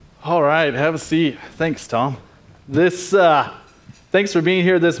All right, have a seat. Thanks, Tom. Thanks for being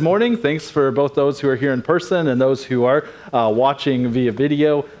here this morning. Thanks for both those who are here in person and those who are watching via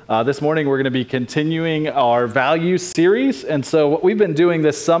video. This morning we're going to be continuing our values series. And so what we've been doing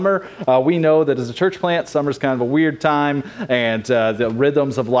this summer, we know that as a church plant, summer's kind of a weird time, and the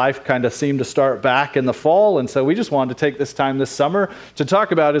rhythms of life kind of seem to start back in the fall. And so we just wanted to take this time this summer to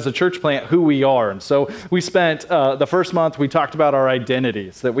talk about, as a church plant, who we are. And so we spent the first month, we talked about our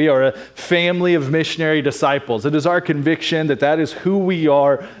identities, that we are a family of missionary disciples. It is our conviction that that is who we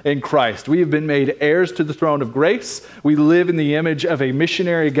are in Christ. We have been made heirs to the throne of grace. We live in the image of a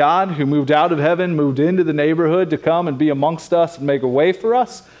missionary God who moved out of heaven, moved into the neighborhood to come and be amongst us and make a way for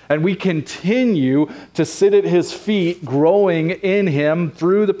us. And we continue to sit at his feet, growing in him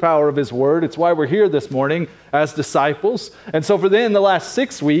through the power of his word. It's why we're here this morning as disciples. And so for the last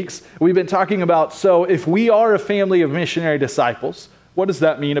 6 weeks, we've been talking about, so if we are a family of missionary disciples, what does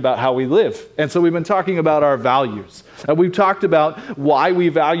that mean about how we live? And so we've been talking about our values. We've talked about why we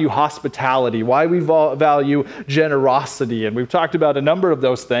value hospitality, why we value generosity, and we've talked about a number of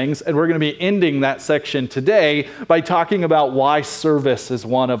those things, and we're going to be ending that section today by talking about why service is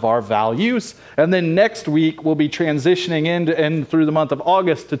one of our values. And then next week, we'll be transitioning in through the month of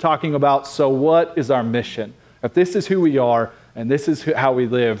August to talking about, so what is our mission? If this is who we are, and this is how we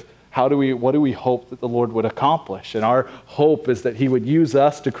live, what do we hope that the Lord would accomplish? And our hope is that he would use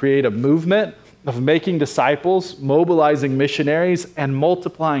us to create a movement of making disciples, mobilizing missionaries, and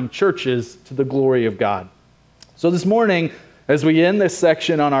multiplying churches to the glory of God. So this morning, as we end this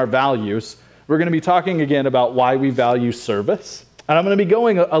section on our values, we're going to be talking again about why we value service. And I'm going to be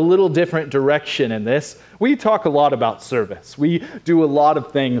going a little different direction in this. We talk a lot about service. We do a lot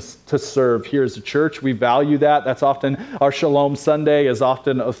of things to serve here as a church. We value that. That's often our Shalom Sunday is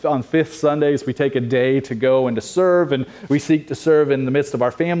often on fifth Sundays. We take a day to go and to serve, and we seek to serve in the midst of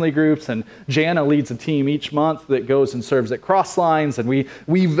our family groups. And Jana leads a team each month that goes and serves at Crosslines, and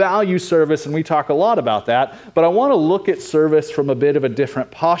we value service, and we talk a lot about that. But I want to look at service from a bit of a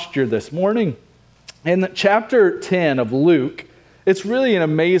different posture this morning. In chapter 10 of Luke, it's really an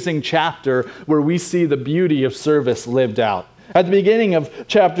amazing chapter where we see the beauty of service lived out. At the beginning of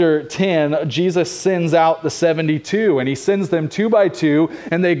chapter 10, Jesus sends out the 72, and he sends them 2 by 2,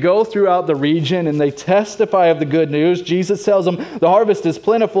 and they go throughout the region and they testify of the good news. Jesus tells them, the harvest is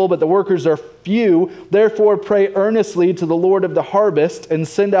plentiful, but the workers are few. Therefore, pray earnestly to the Lord of the harvest and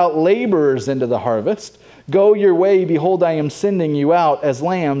send out laborers into the harvest. Go your way, behold, I am sending you out as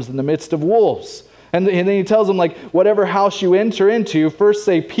lambs in the midst of wolves. And then he tells them, whatever house you enter into, first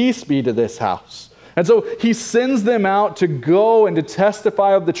say, peace be to this house. And so he sends them out to go and to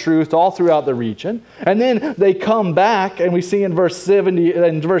testify of the truth all throughout the region. And then they come back, and we see in verse 17,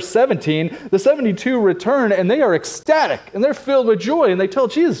 the 72 return, and they are ecstatic, and they're filled with joy, and they tell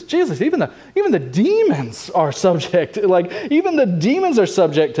Jesus, even the demons are subject, even the demons are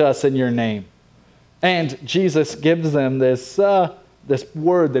subject to us in your name. And Jesus gives them this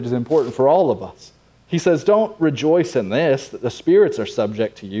word that is important for all of us. He says, don't rejoice in this, that the spirits are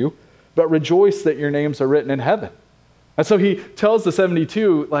subject to you, but rejoice that your names are written in heaven. And so he tells the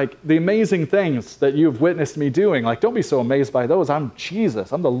 72, the amazing things that you've witnessed me doing. Don't be so amazed by those. I'm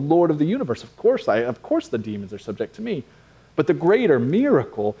Jesus. I'm the Lord of the universe. Of course the demons are subject to me. But the greater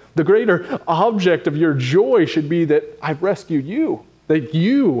miracle, the greater object of your joy should be that I've rescued you, that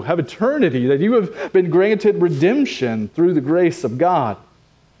you have eternity, that you have been granted redemption through the grace of God.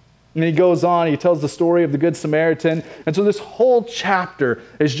 And he goes on, he tells the story of the Good Samaritan. And so this whole chapter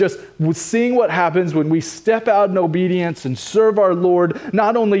is just seeing what happens when we step out in obedience and serve our Lord.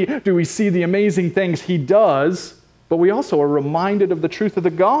 Not only do we see the amazing things he does, but we also are reminded of the truth of the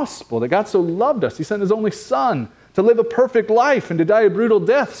gospel, that God so loved us. He sent his only Son to live a perfect life and to die a brutal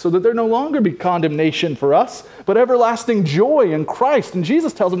death so that there no longer be condemnation for us, but everlasting joy in Christ. And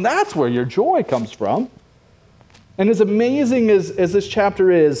Jesus tells them that's where your joy comes from. And as amazing as this chapter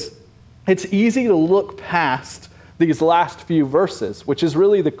is, it's easy to look past these last few verses, which is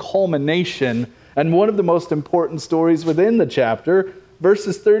really the culmination and one of the most important stories within the chapter.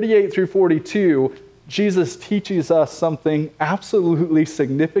 Verses 38 through 42, Jesus teaches us something absolutely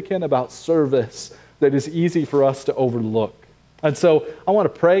significant about service that is easy for us to overlook. And so I want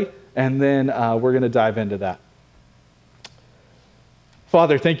to pray, and then we're going to dive into that.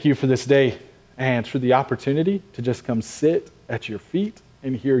 Father, thank you for this day and for the opportunity to just come sit at your feet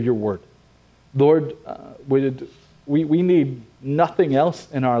and hear your word. Lord, we need nothing else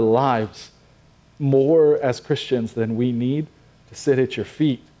in our lives more as Christians than we need to sit at your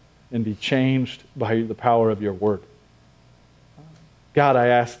feet and be changed by the power of your word. God, I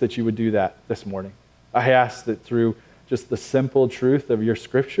ask that you would do that this morning. I ask that through just the simple truth of your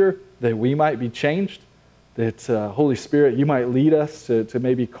scripture, that we might be changed, that Holy Spirit, you might lead us to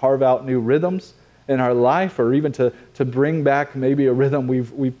maybe carve out new rhythms in our life, or even to bring back maybe a rhythm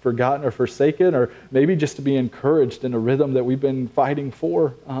we've forgotten or forsaken, or maybe just to be encouraged in a rhythm that we've been fighting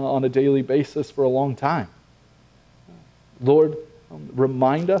for on a daily basis for a long time. Lord,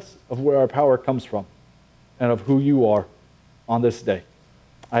 remind us of where our power comes from and of who you are on this day.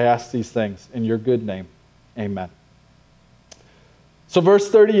 I ask these things in your good name. Amen. So verse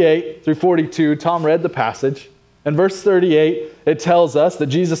 38 through 42, Tom read the passage. In verse 38, it tells us that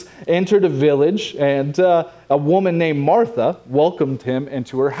Jesus entered a village, and a woman named Martha welcomed him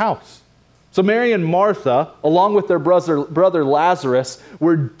into her house. So Mary and Martha, along with their brother Lazarus,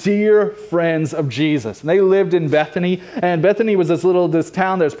 were dear friends of Jesus. And they lived in Bethany, and Bethany was this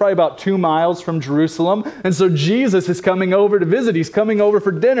town that was probably about 2 miles from Jerusalem. And so Jesus is coming over to visit. He's coming over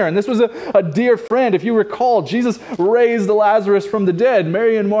for dinner. And this was a dear friend. If you recall, Jesus raised Lazarus from the dead.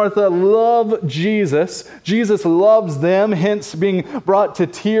 Mary and Martha love Jesus. Jesus loves them, hence being brought to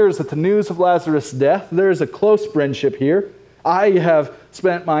tears at the news of Lazarus' death. There is a close friendship here. I have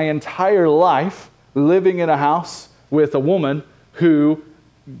spent my entire life living in a house with a woman who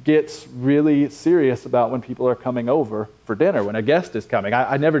gets really serious about when people are coming over for dinner, when a guest is coming.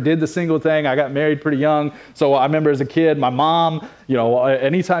 I never did the single thing. I got married pretty young. So I remember as a kid, my mom,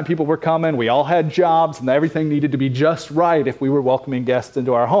 anytime people were coming, we all had jobs and everything needed to be just right if we were welcoming guests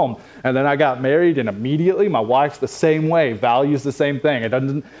into our home. And then I got married, and immediately my wife's the same way, values the same thing. It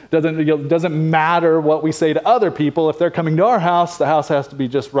doesn't matter what we say to other people. If they're coming to our house, the house has to be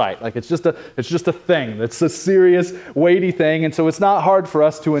just right. Like it's just a thing. It's a serious, weighty thing. And so it's not hard for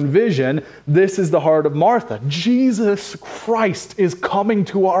us to envision this is the heart of Martha. Jesus Christ is coming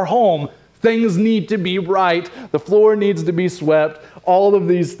to our home. Things need to be right. The floor needs to be swept. All of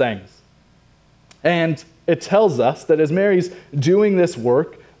these things. And it tells us that as Mary's doing this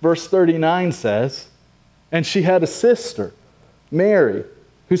work, verse 39 says, and she had a sister, Mary,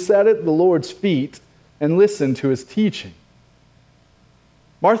 who sat at the Lord's feet and listened to his teaching.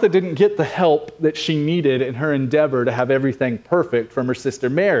 Martha didn't get the help that she needed in her endeavor to have everything perfect from her sister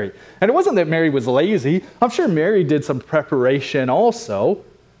Mary. And it wasn't that Mary was lazy. I'm sure Mary did some preparation also,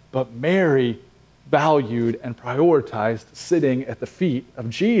 but Mary valued and prioritized sitting at the feet of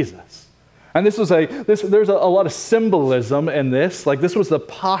Jesus. And there's a lot of symbolism in this. Like this was the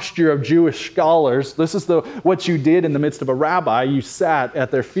posture of Jewish scholars. This is what you did in the midst of a rabbi. You sat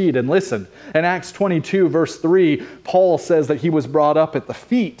at their feet and listened. In Acts 22, verse 3, Paul says that he was brought up at the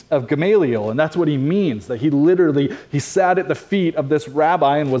feet of Gamaliel. And that's what he means, that he sat at the feet of this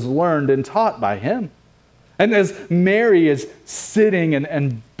rabbi and was learned and taught by him. And as Mary is sitting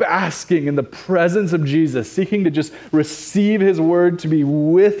and basking in the presence of Jesus, seeking to just receive his word, to be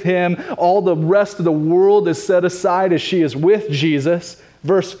with him, all the rest of the world is set aside as she is with Jesus.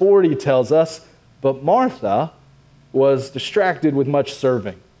 Verse 40 tells us, but Martha was distracted with much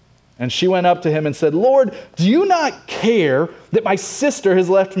serving. And she went up to him and said, Lord, do you not care that my sister has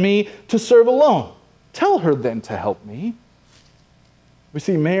left me to serve alone? Tell her then to help me. We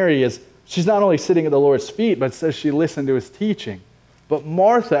see Mary she's not only sitting at the Lord's feet, but it says she listened to his teaching. But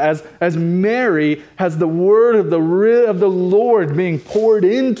Martha, as Mary has the word of the Lord being poured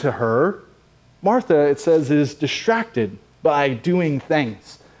into her, Martha, it says, is distracted by doing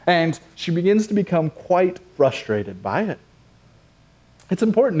things. And she begins to become quite frustrated by it. It's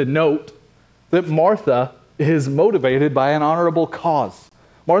important to note that Martha is motivated by an honorable cause.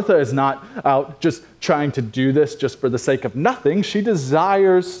 Martha is not out just trying to do this just for the sake of nothing. She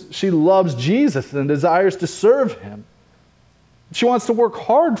loves Jesus and desires to serve him. She wants to work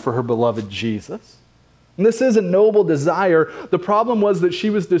hard for her beloved Jesus. And this is a noble desire. The problem was that she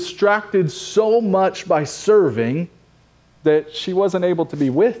was distracted so much by serving that she wasn't able to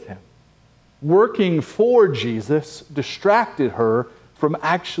be with him. Working for Jesus distracted her from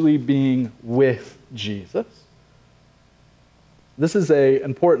actually being with Jesus. This is an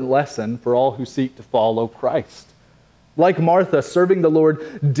important lesson for all who seek to follow Christ. Like Martha, serving the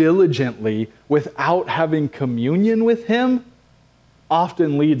Lord diligently without having communion with him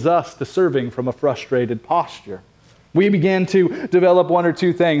often leads us to serving from a frustrated posture. We begin to develop one or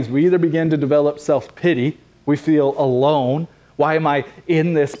two things. We either begin to develop self-pity. We feel alone. Why am I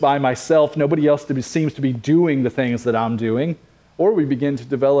in this by myself? Nobody else seems to be doing the things that I'm doing. Or we begin to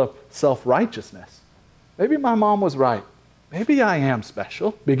develop self-righteousness. Maybe my mom was right. Maybe I am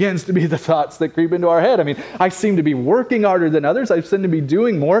special, begins to be the thoughts that creep into our head. I mean, I seem to be working harder than others. I seem to be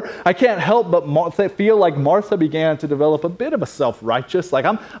doing more. I can't help but feel like Martha began to develop a bit of a self-righteous, like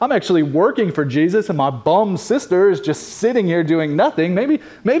I'm actually working for Jesus and my bum sister is just sitting here doing nothing.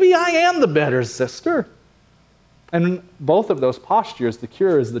 Maybe I am the better sister. And in both of those postures, the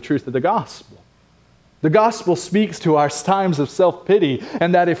cure is the truth of the gospel. The gospel speaks to our times of self-pity,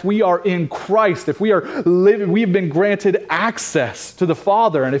 and that if we are in Christ, if we are living, we've been granted access to the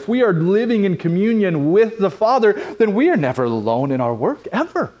Father, and if we are living in communion with the Father, then we are never alone in our work,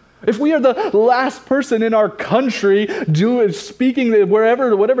 ever. If we are the last person in our country speaking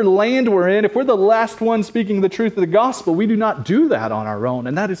whatever land we're in, if we're the last one speaking the truth of the gospel, we do not do that on our own.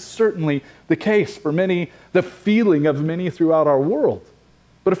 And that is certainly the case for many, the feeling of many throughout our world.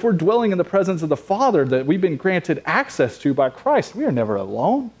 But if we're dwelling in the presence of the Father that we've been granted access to by Christ, we are never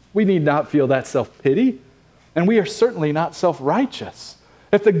alone. We need not feel that self-pity. And we are certainly not self-righteous.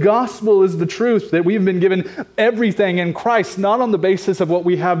 If the gospel is the truth, that we've been given everything in Christ, not on the basis of what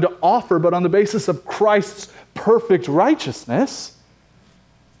we have to offer, but on the basis of Christ's perfect righteousness,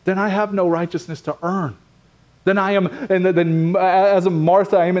 then I have no righteousness to earn. Then I am, and then as a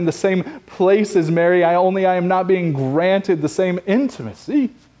Martha, I am in the same place as Mary, I am not being granted the same intimacy.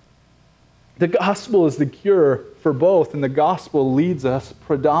 The gospel is the cure for both, and the gospel leads us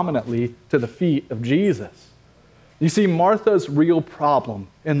predominantly to the feet of Jesus. You see, Martha's real problem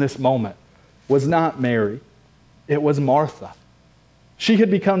in this moment was not Mary, it was Martha. She had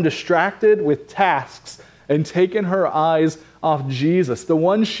become distracted with tasks and taken her eyes off Jesus. The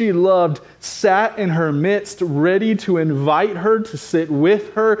one she loved sat in her midst, ready to invite her to sit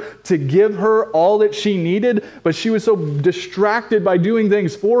with her, to give her all that she needed, but she was so distracted by doing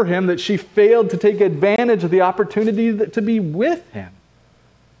things for him that she failed to take advantage of the opportunity to be with him.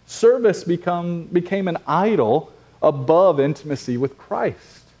 Service became an idol above intimacy with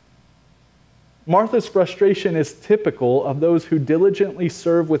Christ. Martha's frustration is typical of those who diligently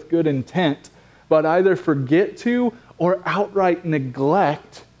serve with good intent, but either forget to or outright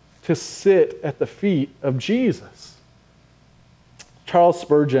neglect to sit at the feet of Jesus. Charles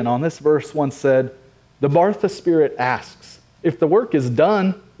Spurgeon on this verse once said, "The Martha spirit asks, if the work is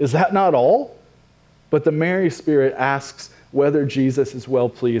done, is that not all? But the Mary spirit asks whether Jesus is well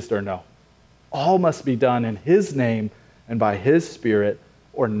pleased or no. All must be done in his name and by his Spirit,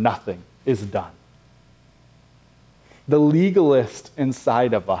 or nothing is done." The legalist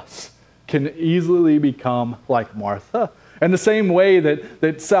inside of us can easily become like Martha. In the same way that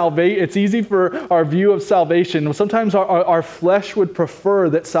it's easy for our view of salvation. Sometimes our flesh would prefer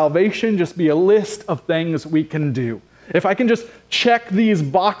that salvation just be a list of things we can do. If I can just check these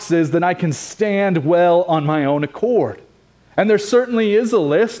boxes, then I can stand well on my own accord. And there certainly is a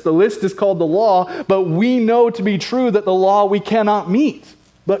list. The list is called the law, but we know to be true that the law we cannot meet,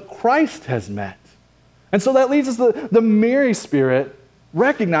 but Christ has met. And so that leads us to the Mary spirit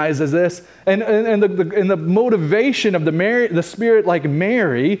recognizes this, and the motivation of the spirit like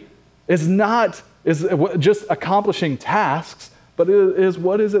Mary is just accomplishing tasks, but it is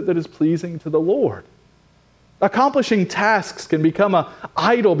what is it that is pleasing to the Lord. Accomplishing tasks can become an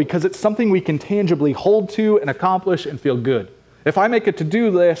idol because it's something we can tangibly hold to and accomplish and feel good. If I make a to-do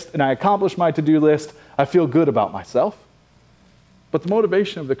list and I accomplish my to-do list, I feel good about myself. But the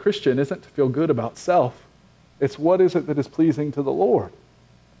motivation of the Christian isn't to feel good about self. It's what is it that is pleasing to the Lord.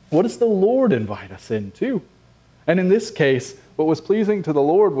 What does the Lord invite us into? And in this case, what was pleasing to the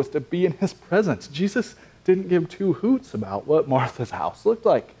Lord was to be in his presence. Jesus didn't give two hoots about what Martha's house looked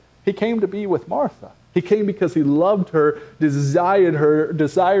like. He came to be with Martha. He came because he loved her, desired her,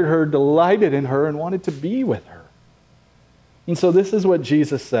 delighted in her, and wanted to be with her. And so this is what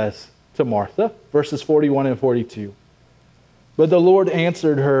Jesus says to Martha, verses 41 and 42. But the Lord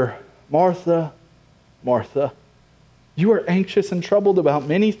answered her, "Martha, Martha, you are anxious and troubled about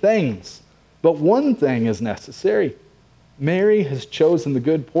many things, but one thing is necessary. Mary has chosen the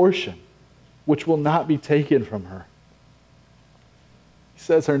good portion, which will not be taken from her." He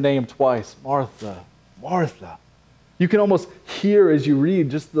says her name twice, Martha, Martha. You can almost hear as you read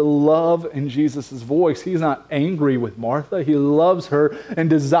just the love in Jesus' voice. He's not angry with Martha. He loves her and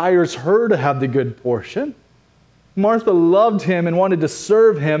desires her to have the good portion. Martha loved him and wanted to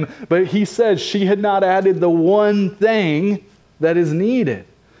serve him, but he says she had not added the one thing that is needed.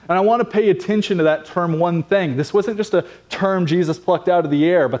 And I want to pay attention to that term, one thing. This wasn't just a term Jesus plucked out of the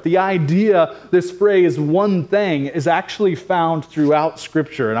air, but the idea, this phrase, one thing, is actually found throughout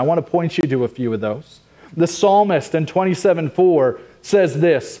Scripture. And I want to point you to a few of those. The psalmist in 27:4 says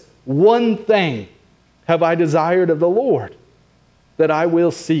this, "One thing have I desired of the Lord, that I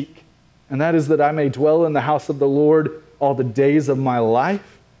will seek, and that is that I may dwell in the house of the Lord all the days of my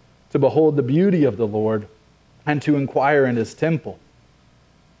life, to behold the beauty of the Lord, and to inquire in his temple."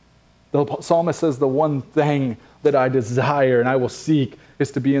 The psalmist says, the one thing that I desire and I will seek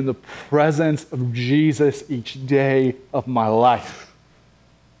is to be in the presence of Jesus each day of my life.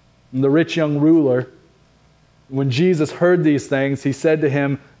 And the rich young ruler When Jesus heard these things, he said to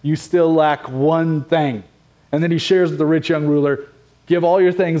him, "You still lack one thing." And then he shares with the rich young ruler, "Give all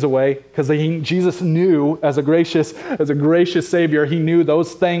your things away," because Jesus knew, as a gracious Savior, he knew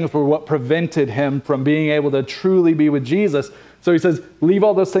those things were what prevented him from being able to truly be with Jesus. So he says, "Leave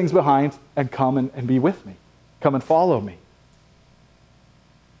all those things behind and come and be with me. Come and follow me."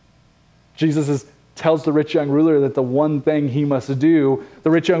 Jesus tells the rich young ruler that the one thing he must do.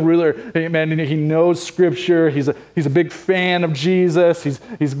 The rich young ruler, man, he knows Scripture. He's a big fan of Jesus.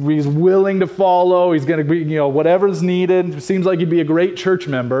 He's willing to follow. He's going to be, whatever's needed. It seems like he'd be a great church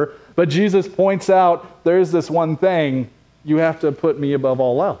member. But Jesus points out, there's this one thing, you have to put me above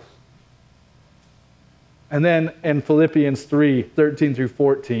all else. And then in Philippians 3:13 through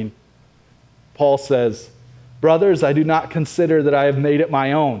 14, Paul says, "Brothers, I do not consider that I have made it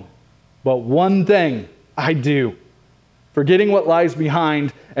my own. But one thing I do, forgetting what lies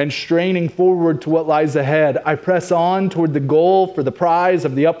behind and straining forward to what lies ahead, I press on toward the goal for the prize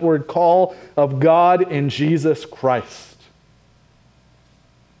of the upward call of God in Jesus Christ."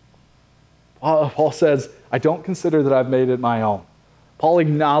 Paul says, I don't consider that I've made it my own. Paul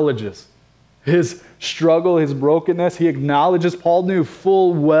acknowledges his struggle, his brokenness. He acknowledges, Paul knew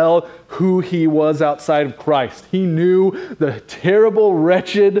full well who he was outside of Christ. He knew the terrible,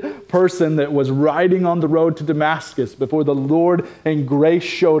 wretched person that was riding on the road to Damascus before the Lord in grace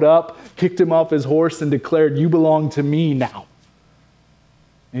showed up, kicked him off his horse, and declared, "You belong to me now."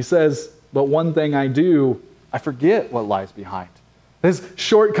 He says, but one thing I do, I forget what lies behind. His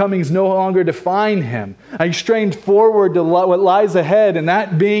shortcomings no longer define him. I strained forward to what lies ahead, and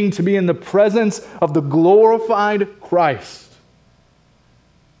that being to be in the presence of the glorified Christ.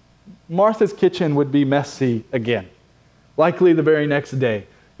 Martha's kitchen would be messy again, likely the very next day.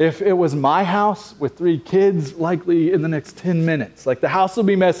 If it was my house with 3 kids, likely in the next 10 minutes. Like, the house will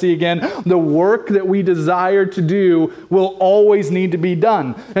be messy again. The work that we desire to do will always need to be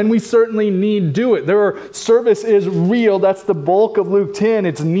done. And we certainly need to do it. Service is real. That's the bulk of Luke 10.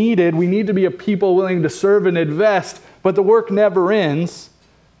 It's needed. We need to be a people willing to serve and invest. But the work never ends.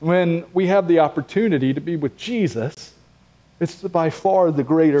 When we have the opportunity to be with Jesus, it's by far the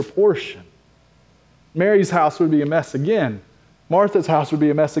greater portion. Mary's house would be a mess again. Martha's house would be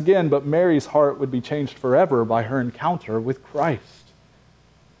a mess again, but Mary's heart would be changed forever by her encounter with Christ.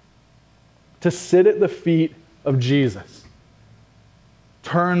 To sit at the feet of Jesus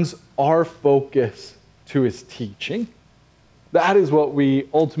turns our focus to his teaching. That is what we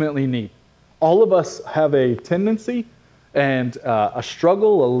ultimately need. All of us have a tendency and a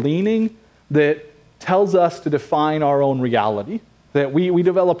struggle, a leaning that tells us to define our own reality. That we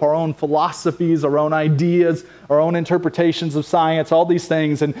develop our own philosophies, our own ideas, our own interpretations of science, all these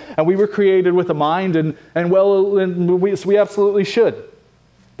things. And we were created with a mind, and we absolutely should.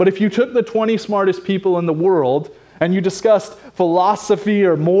 But if you took the 20 smartest people in the world and you discussed philosophy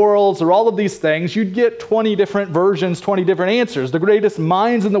or morals or all of these things, you'd get 20 different versions, 20 different answers. The greatest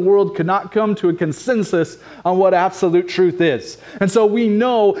minds in the world could not come to a consensus on what absolute truth is. And so we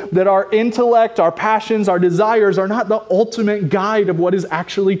know that our intellect, our passions, our desires are not the ultimate guide of what is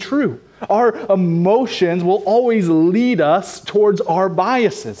actually true. Our emotions will always lead us towards our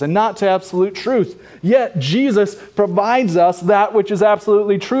biases and not to absolute truth. Yet Jesus provides us that which is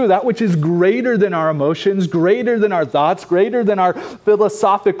absolutely true, that which is greater than our emotions, greater than our thoughts, greater than our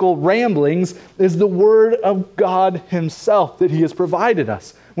philosophical ramblings, is the Word of God himself that he has provided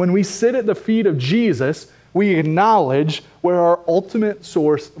us. When we sit at the feet of Jesus, we acknowledge where our ultimate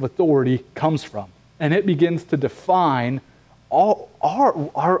source of authority comes from. And it begins to define all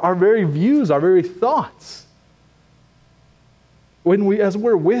our very views, our very thoughts. As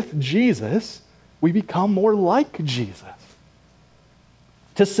we're with Jesus, we become more like Jesus.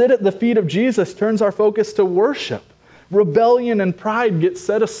 To sit at the feet of Jesus turns our focus to worship. Rebellion and pride get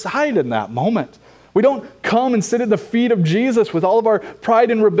set aside in that moment. We don't come and sit at the feet of Jesus with all of our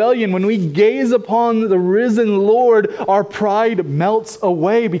pride and rebellion. When we gaze upon the risen Lord, our pride melts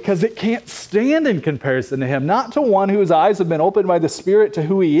away because it can't stand in comparison to him. Not to one whose eyes have been opened by the Spirit to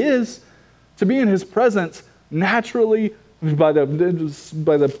who he is. To be in his presence naturally, by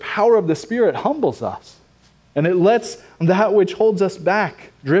the power of the Spirit, humbles us. And it lets that which holds us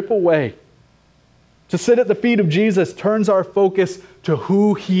back drip away. To sit at the feet of Jesus turns our focus to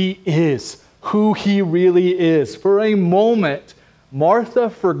who he is. Who he really is. For a moment, Martha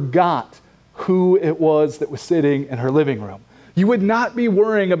forgot who it was that was sitting in her living room. You would not be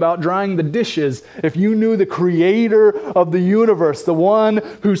worrying about drying the dishes if you knew the creator of the universe, the one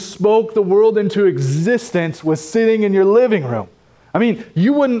who spoke the world into existence, was sitting in your living room. I mean,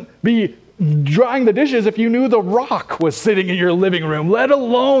 you wouldn't be drying the dishes if you knew the rock was sitting in your living room, let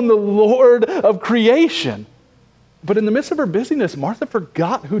alone the Lord of creation. But in the midst of her busyness, Martha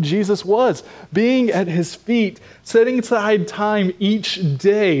forgot who Jesus was. Being at his feet, setting aside time each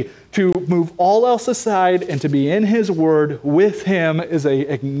day to move all else aside and to be in his word with him is an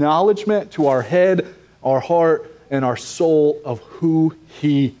acknowledgement to our head, our heart, and our soul of who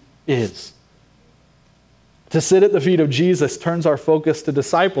he is. To sit at the feet of Jesus turns our focus to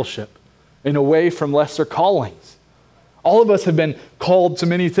discipleship and away from lesser callings. All of us have been called to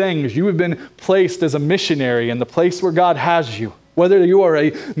many things. You have been placed as a missionary in the place where God has you. Whether you are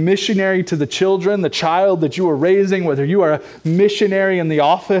a missionary to the children, the child that you are raising, whether you are a missionary in the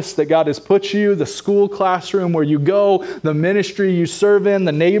office that God has put you, the school classroom where you go, the ministry you serve in,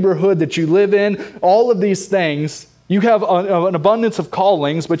 the neighborhood that you live in, all of these things, you have an abundance of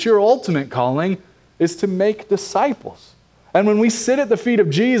callings, but your ultimate calling is to make disciples. And when we sit at the feet of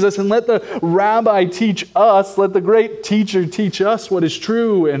Jesus and let the rabbi teach us, let the great teacher teach us what is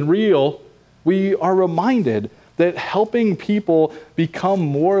true and real, we are reminded that helping people become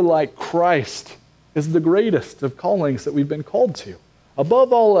more like Christ is the greatest of callings that we've been called to,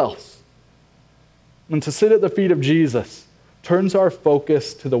 above all else. And to sit at the feet of Jesus turns our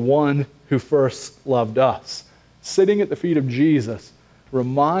focus to the one who first loved us. Sitting at the feet of Jesus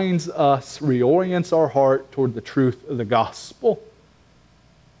reminds us, reorients our heart toward the truth of the gospel.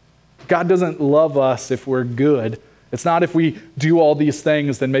 God doesn't love us if we're good. It's not if we do all these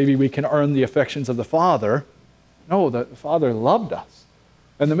things, then maybe we can earn the affections of the Father. No, the Father loved us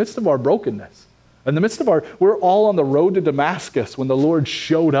in the midst of our brokenness. In the midst of we're all on the road to Damascus when the Lord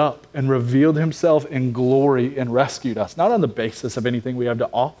showed up and revealed himself in glory and rescued us. Not on the basis of anything we have to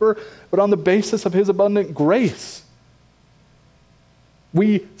offer, but on the basis of his abundant grace.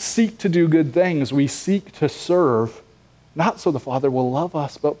 We seek to do good things. We seek to serve, not so the Father will love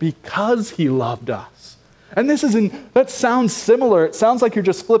us, but because he loved us. And that sounds similar. It sounds like you're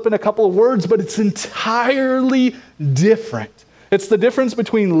just flipping a couple of words, but it's entirely different. It's the difference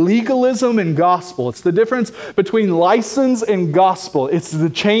between legalism and gospel. It's the difference between license and gospel.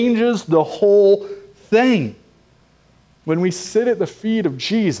 It changes the whole thing. When we sit at the feet of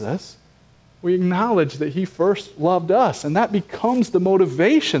Jesus, we acknowledge that he first loved us, and that becomes the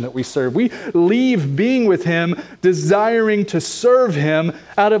motivation that we serve. We leave being with him, desiring to serve him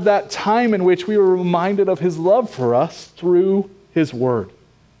out of that time in which we were reminded of his love for us through his word.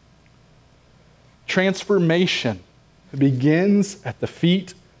 Transformation begins at the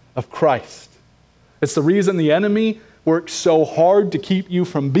feet of Christ. It's the reason the enemy works so hard to keep you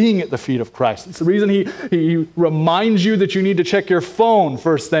from being at the feet of Christ. It's the reason he reminds you that you need to check your phone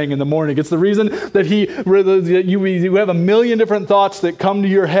first thing in the morning. It's the reason that you have a million different thoughts that come to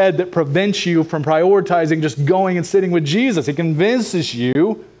your head that prevents you from prioritizing just going and sitting with Jesus. It convinces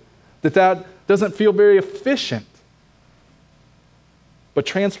you that doesn't feel very efficient. But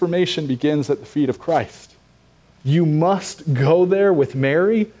transformation begins at the feet of Christ. You must go there with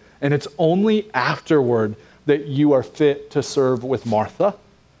Mary, and it's only afterward that you are fit to serve with Martha.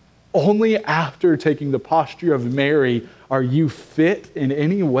 Only after taking the posture of Mary are you fit in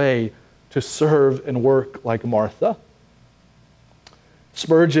any way to serve and work like Martha.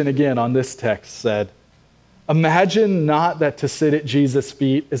 Spurgeon, again, on this text said, "Imagine not that to sit at Jesus'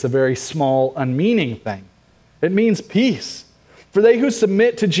 feet is a very small, unmeaning thing. It means peace. For they who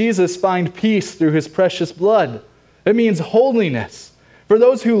submit to Jesus find peace through his precious blood. It means holiness. For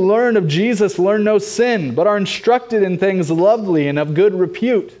those who learn of Jesus learn no sin, but are instructed in things lovely and of good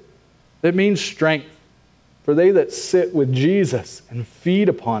repute. It means strength. For they that sit with Jesus and feed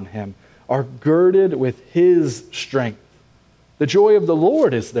upon him are girded with his strength. The joy of the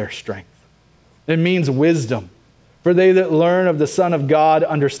Lord is their strength. It means wisdom. For they that learn of the Son of God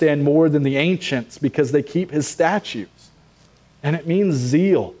understand more than the ancients, because they keep his statutes. And it means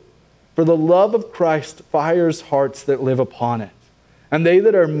zeal. For the love of Christ fires hearts that live upon it. And they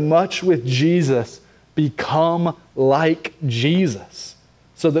that are much with Jesus become like Jesus,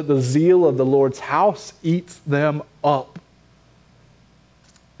 so that the zeal of the Lord's house eats them up."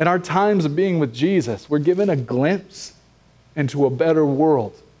 In our times of being with Jesus, we're given a glimpse into a better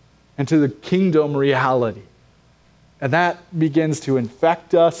world, into the kingdom reality. And that begins to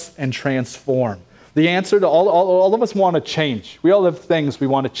infect us and transform. The answer to all of us want to change. We all have things we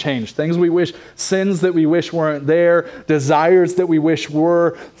want to change. Things we wish, sins that we wish weren't there, desires that we wish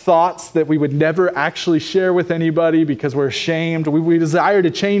were, thoughts that we would never actually share with anybody because we're ashamed. We desire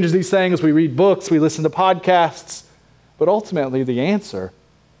to change these things. We read books, we listen to podcasts. But ultimately, the answer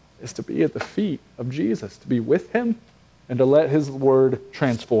is to be at the feet of Jesus, to be with him, and to let his word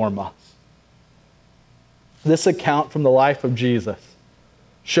transform us. This account from the life of Jesus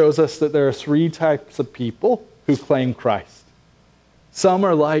shows us that there are three types of people who claim Christ. Some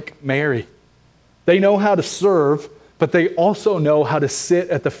are like Mary. They know how to serve, but they also know how to sit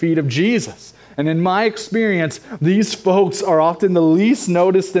at the feet of Jesus. And in my experience, these folks are often the least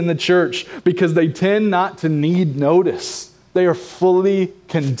noticed in the church because they tend not to need notice. They are fully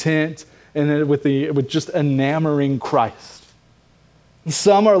content with just enamoring Christ.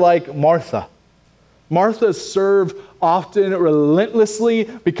 Some are like Martha. Martha serve often relentlessly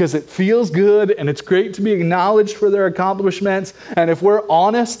because it feels good and it's great to be acknowledged for their accomplishments. And if we're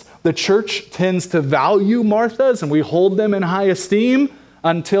honest, the church tends to value Marthas and we hold them in high esteem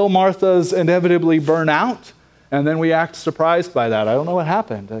until Marthas inevitably burn out. And then we act surprised by that. I don't know what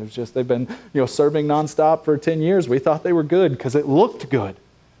happened. It was just they've been serving nonstop for 10 years. We thought they were good because it looked good.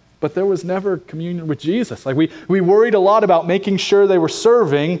 But there was never communion with Jesus. Like we worried a lot about making sure they were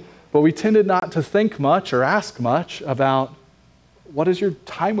serving, but we tended not to think much or ask much about what does your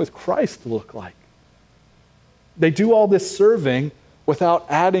time with Christ look like? They do all this serving without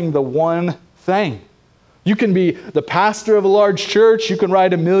adding the one thing. You can be the pastor of a large church, you can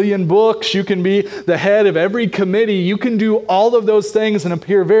write 1 million books, you can be the head of every committee, you can do all of those things and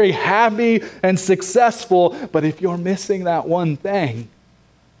appear very happy and successful, but if you're missing that one thing,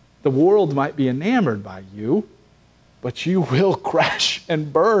 the world might be enamored by you, but you will crash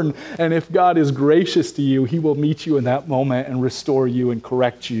and burn. And if God is gracious to you, He will meet you in that moment and restore you and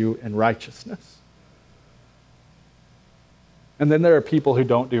correct you in righteousness. And then there are people who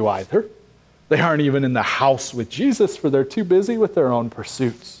don't do either. They aren't even in the house with Jesus, for they're too busy with their own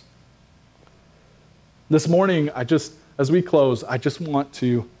pursuits. This morning, as we close, I want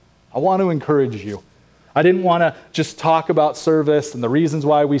to encourage you. I didn't want to just talk about service and the reasons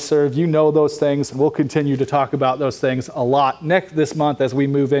why we serve. You know those things, and we'll continue to talk about those things a lot this month as we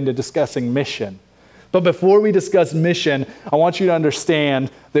move into discussing mission. But before we discuss mission, I want you to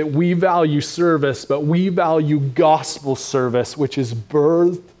understand that we value service, but we value gospel service, which is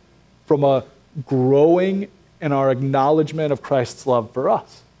birthed from a growing in our acknowledgement of Christ's love for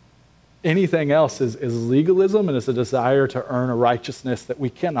us. Anything else is legalism and is a desire to earn a righteousness that we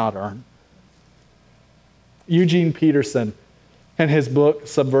cannot earn. Eugene Peterson, in his book,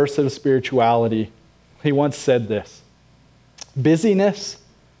 Subversive Spirituality, he once said this: busyness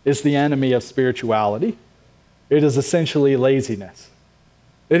is the enemy of spirituality. It is essentially laziness.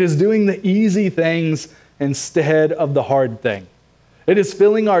 It is doing the easy things instead of the hard thing. It is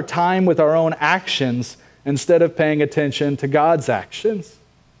filling our time with our own actions instead of paying attention to God's actions.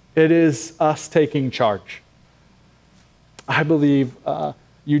 It is us taking charge. I believe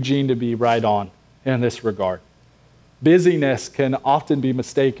Eugene to be right on in this regard. Busyness can often be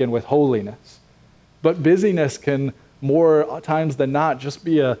mistaken with holiness, but busyness can more times than not just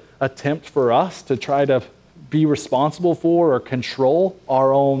be an attempt for us to try to be responsible for or control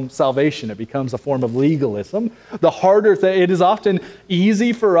our own salvation. It becomes a form of legalism. The harder thing, it is often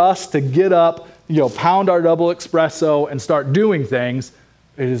easy for us to get up, pound our double espresso and start doing things.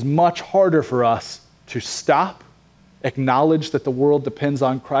 It is much harder for us to stop, acknowledge that the world depends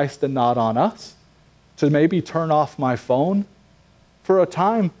on Christ and not on us, to maybe turn off my phone for a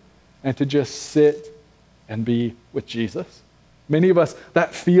time and to just sit and be with Jesus. Many of us,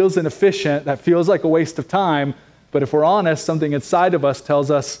 that feels inefficient, that feels like a waste of time, but if we're honest, something inside of us tells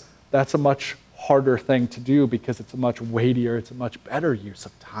us that's a much harder thing to do because it's a much weightier, it's a much better use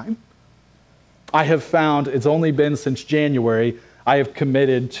of time. I have found, it's only been since January, I have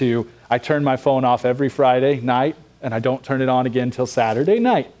committed to, I turn my phone off every Friday night and I don't turn it on again until Saturday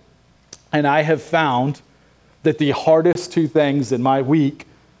night. And I have found that the hardest two things in my week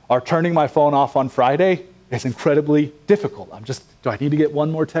are turning my phone off on Friday is incredibly difficult. Do I need to get one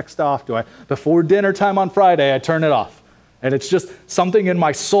more text off? Before dinner time on Friday, I turn it off. And it's just something in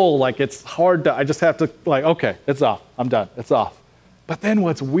my soul, like it's hard I just have to, okay, it's off. I'm done. It's off. But then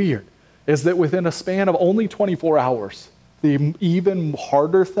what's weird is that within a span of only 24 hours, the even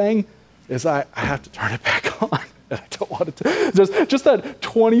harder thing is I have to turn it back on. And I don't want it to. Just that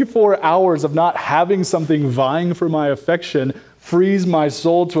 24 hours of not having something vying for my affection frees my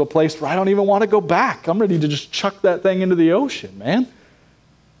soul to a place where I don't even want to go back. I'm ready to just chuck that thing into the ocean, man.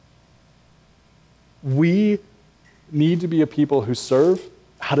 We need to be a people who serve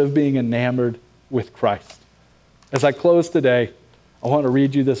out of being enamored with Christ. As I close today, I want to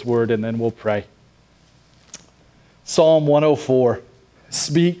read you this word and then we'll pray. Psalm 104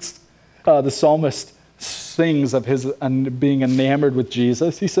 speaks, the psalmist sings of his being enamored with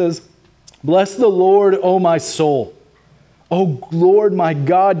Jesus. He says, "Bless the Lord, O my soul. O Lord, my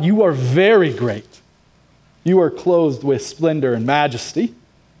God, you are very great. You are clothed with splendor and majesty,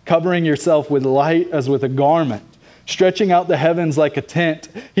 covering yourself with light as with a garment, stretching out the heavens like a tent.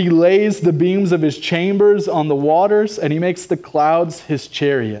 He lays the beams of his chambers on the waters, and he makes the clouds his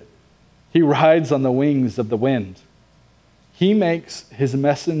chariot. He rides on the wings of the wind. He makes his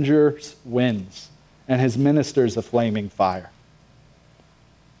messengers winds and his ministers a flaming fire.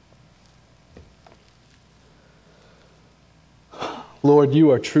 Lord,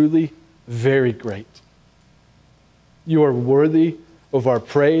 you are truly very great. You are worthy of our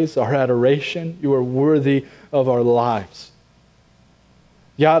praise, our adoration. You are worthy of our lives.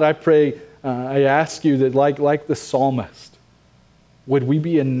 God, I pray, I ask you that like the psalmist, would we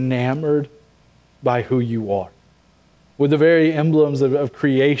be enamored by who you are? Would the very emblems of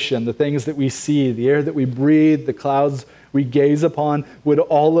creation, the things that we see, the air that we breathe, the clouds we gaze upon, would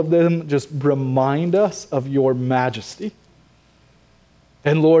all of them just remind us of your majesty?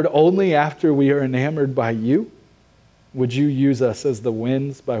 And Lord, only after we are enamored by you, would you use us as the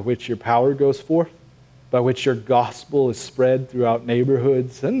winds by which your power goes forth, by which your gospel is spread throughout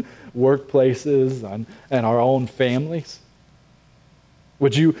neighborhoods and workplaces and our own families?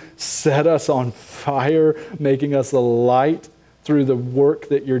 Would you set us on fire, making us a light through the work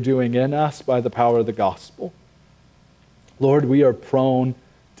that you're doing in us by the power of the gospel? Lord, we are prone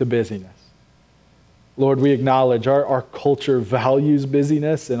to busyness. Lord, we acknowledge our culture values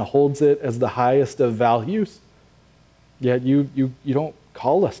busyness and holds it as the highest of values. Yet you don't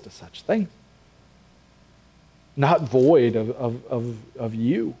call us to such things. Not void of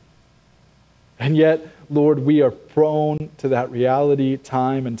you. And yet, Lord, we are prone to that reality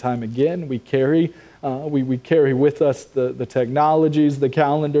time and time again. We carry with us the technologies, the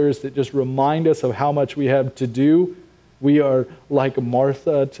calendars that just remind us of how much we have to do. We are like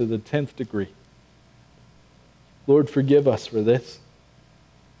Martha to the 10th degree. Lord, forgive us for this.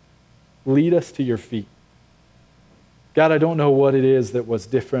 Lead us to your feet. God, I don't know what it is that was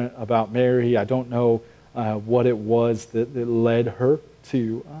different about Mary. I don't know what it was that led her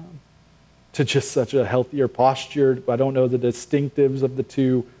to just such a healthier posture. I don't know the distinctives of the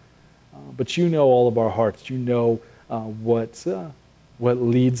two, but you know all of our hearts. You know what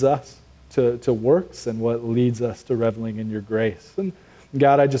leads us to works and what leads us to reveling in your grace. And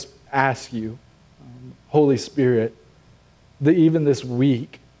God, I just ask you, Holy Spirit, that even this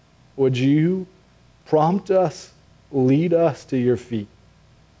week, would you prompt us, lead us to your feet?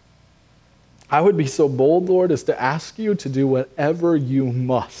 I would be so bold, Lord, as to ask you to do whatever you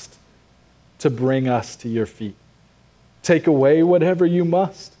must to bring us to your feet. Take away whatever you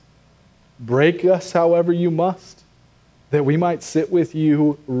must. Break us however you must, that we might sit with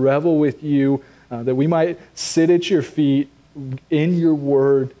you, revel with you, that we might sit at your feet in your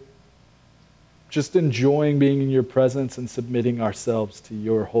word, just enjoying being in your presence and submitting ourselves to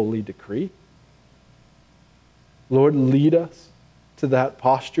your holy decree. Lord, lead us to that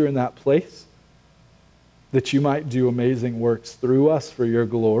posture and that place, that you might do amazing works through us for your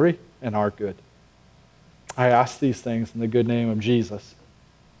glory and our good. I ask these things in the good name of Jesus.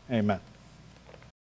 Amen.